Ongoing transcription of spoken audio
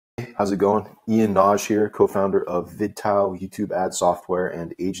How's it going? Ian Naj here, co-founder of VidTile YouTube ad software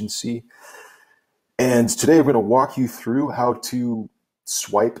and agency. And today we're going to walk you through how to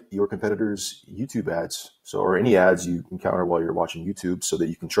swipe your competitors' YouTube ads. or any ads you encounter while you're watching YouTube, so that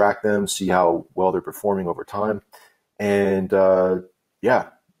you can track them, see how well they're performing over time. And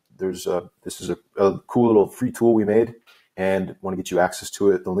this is a cool little free tool we made, and want to get you access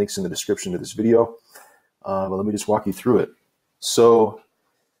to it. The link's in the description of this video. But let me just walk you through it. So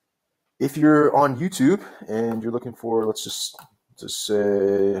if you're on YouTube and you're looking for, let's just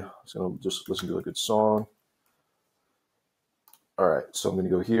say, I'm going to just listen to a good song. All right, so I'm going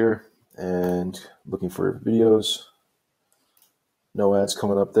to go here and looking for videos. No ads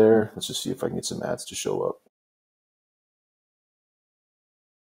coming up there. Let's just see if I can get some ads to show up.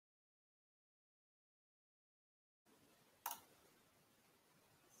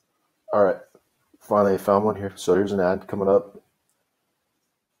 All right, finally I found one here. So here's an ad coming up.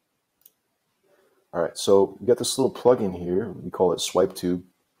 All right, so we got this little plugin here. We call it SwipeTube.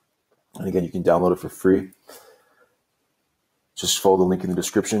 And again, you can download it for free. Just follow the link in the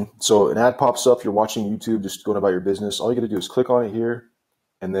description. So an ad pops up, you're watching YouTube, just going about your business. All you got to do is click on it here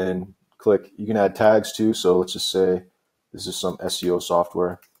and then click. You can add tags too. So let's just say this is some SEO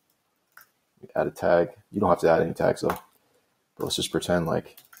software. Add a tag. You don't have to add any tags though. But let's just pretend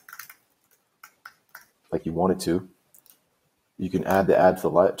like you wanted to. You can add the ad to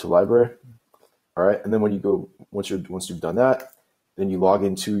library. All right, and then when you go, once you've done that, then you log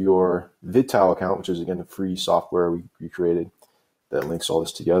into your VidTile account, which is again a free software we created that links all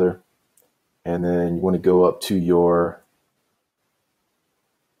this together. And then you want to go up to your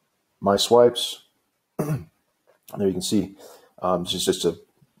My Swipes. And there you can see this is just a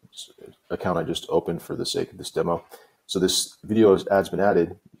account I just opened for the sake of this demo. So this video ad's been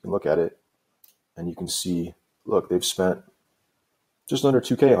added. You can look at it, and you can see, look, they've spent just under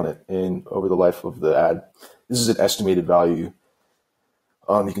 2K on it over the life of the ad. This is an estimated value.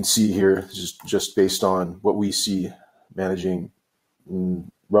 You can see here, just based on what we see managing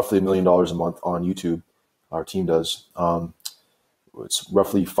roughly $1 million a month on YouTube, our team does. It's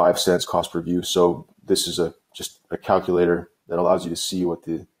roughly 5 cents cost per view. So this is just a calculator that allows you to see what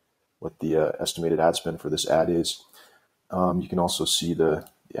the estimated ad spend for this ad is. You can also see the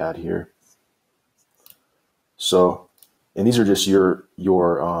ad here. So, and these are just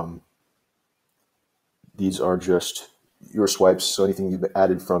these are just your swipes. So anything you've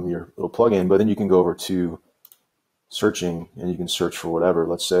added from your little plugin, but then you can go over to searching and you can search for whatever.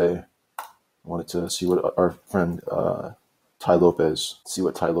 Let's say I wanted to see what our friend Ty Lopez, see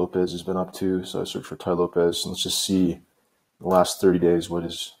what Ty Lopez has been up to. So I search for Ty Lopez, and let's just see the last 30 days what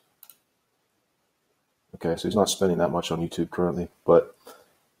is. Okay, so he's not spending that much on YouTube currently, but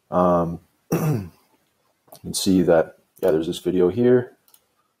you can see that, yeah, there's this video here.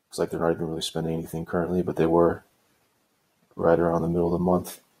 Looks like they're not even really spending anything currently, but they were right around the middle of the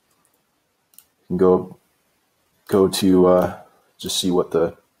month. You can go to just see what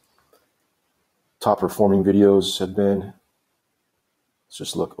the top performing videos have been. Let's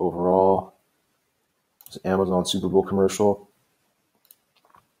just look overall. It's an Amazon Super Bowl commercial.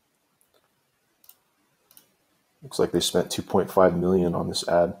 Looks like they spent $2.5 million on this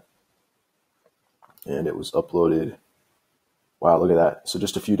ad, and it was uploaded. Wow, look at that. So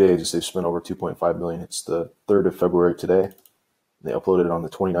just a few days, they've spent over $2.5 million. It's the 3rd of February today. They uploaded it on the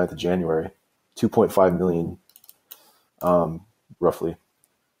 29th of January. $2.5 million, roughly.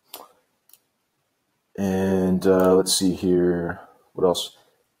 And let's see here. What else?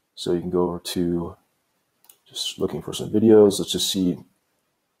 So you can go over to just looking for some videos. Let's just see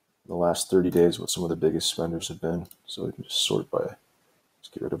the last 30 days what some of the biggest spenders have been. So we can just sort by, let's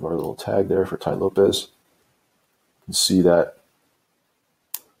get rid of our little tag there for Ty Lopez. You can see that,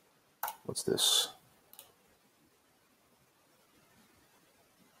 what's this?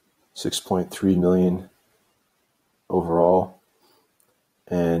 6.3 million overall.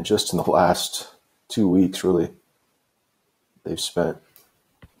 And just in the last 2 weeks, really, they've spent,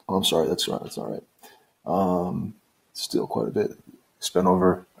 oh, I'm sorry, that's not right. Still quite a bit. Spent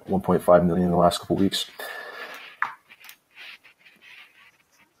over 1.5 million in the last couple of weeks.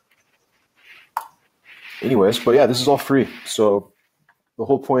 Anyways, but yeah, this is all free. So the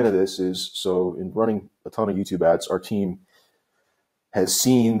whole point of this is, so in running a ton of YouTube ads, our team has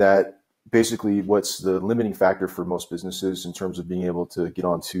seen that basically what's the limiting factor for most businesses in terms of being able to get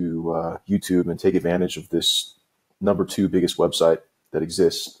onto YouTube and take advantage of this #2 biggest website that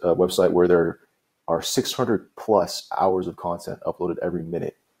exists, a website where there are 600 plus hours of content uploaded every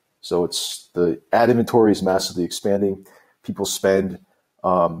minute. So it's, the ad inventory is massively expanding. People spend,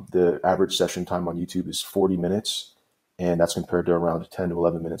 the average session time on YouTube is 40 minutes. and that's compared to around 10 to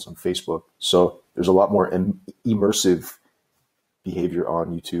 11 minutes on Facebook. So there's a lot more immersive behavior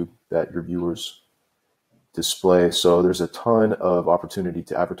on YouTube that your viewers display. So there's a ton of opportunity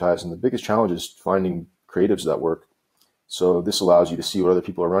to advertise, and the biggest challenge is finding creatives that work. So this allows you to see what other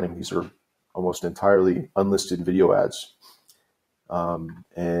people are running. These are almost entirely unlisted video ads.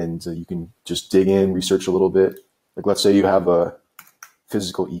 And you can just dig in, research a little bit. Like, let's say you have a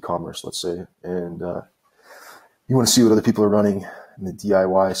physical e-commerce, let's say, and you want to see what other people are running in the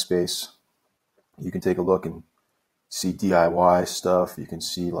DIY space. You can take a look and see DIY stuff. You can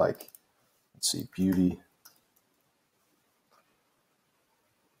see, like, let's see, beauty.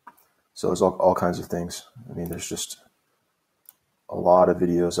 So there's all kinds of things. I mean, there's just a lot of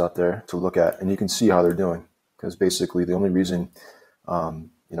videos out there to look at, and you can see how they're doing, because basically the only reason that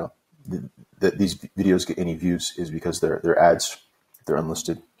these videos get any views is because they're ads, they're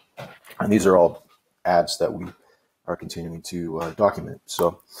unlisted, and these are all ads that we are continuing to document.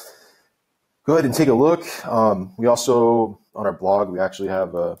 So go ahead and take a look. We also, on our blog, we actually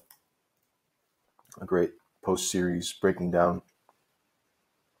have a great post series breaking down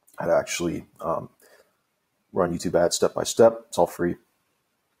how to actually run YouTube ads step by step. It's all free.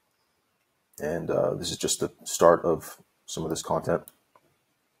 And this is just the start of some of this content.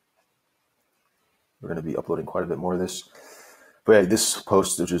 We're going to be uploading quite a bit more of this. But yeah, this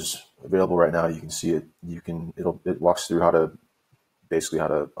post, which is available right now, you can see it. It walks through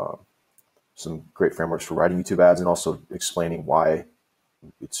some great frameworks for writing YouTube ads, and also explaining why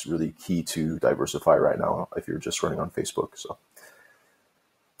it's really key to diversify right now if you're just running on Facebook. So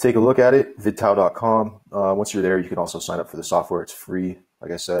take a look at it, vidtao.com. Once you're there, you can also sign up for the software. It's free.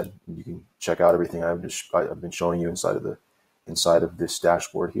 Like I said, you can check out everything I've been showing you inside of this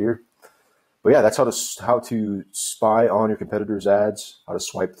dashboard here. But yeah, that's how to spy on your competitors' ads, how to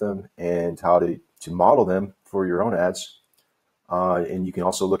swipe them, and how to model them for your own ads. And you can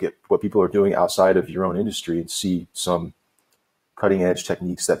also look at what people are doing outside of your own industry and see some cutting edge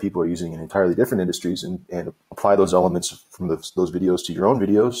techniques that people are using in entirely different industries, and apply those elements from those videos to your own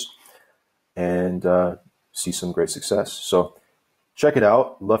videos, and see some great success. So check it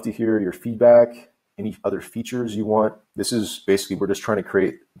out. Love to hear your feedback, any other features you want. This is basically, we're just trying to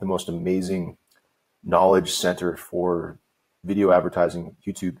create the most amazing knowledge center for video advertising,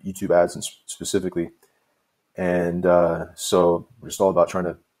 YouTube ads, and specifically. And so we're just all about trying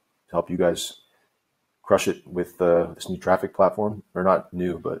to help you guys crush it with this new traffic platform, or not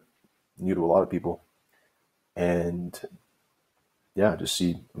new, but new to a lot of people. And yeah, just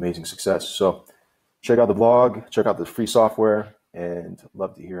see amazing success. So check out the blog, check out the free software, and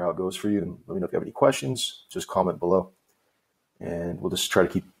love to hear how it goes for you. And let me know if you have any questions, just comment below. And we'll just try to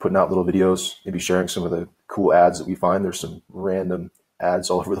keep putting out little videos, maybe sharing some of the cool ads that we find. There's some random ads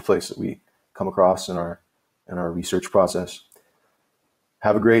all over the place that we come across in our research process.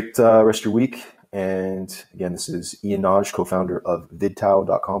 Have a great rest of your week. And again, this is Ian Naj, co-founder of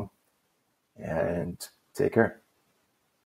vidtao.com. And take care.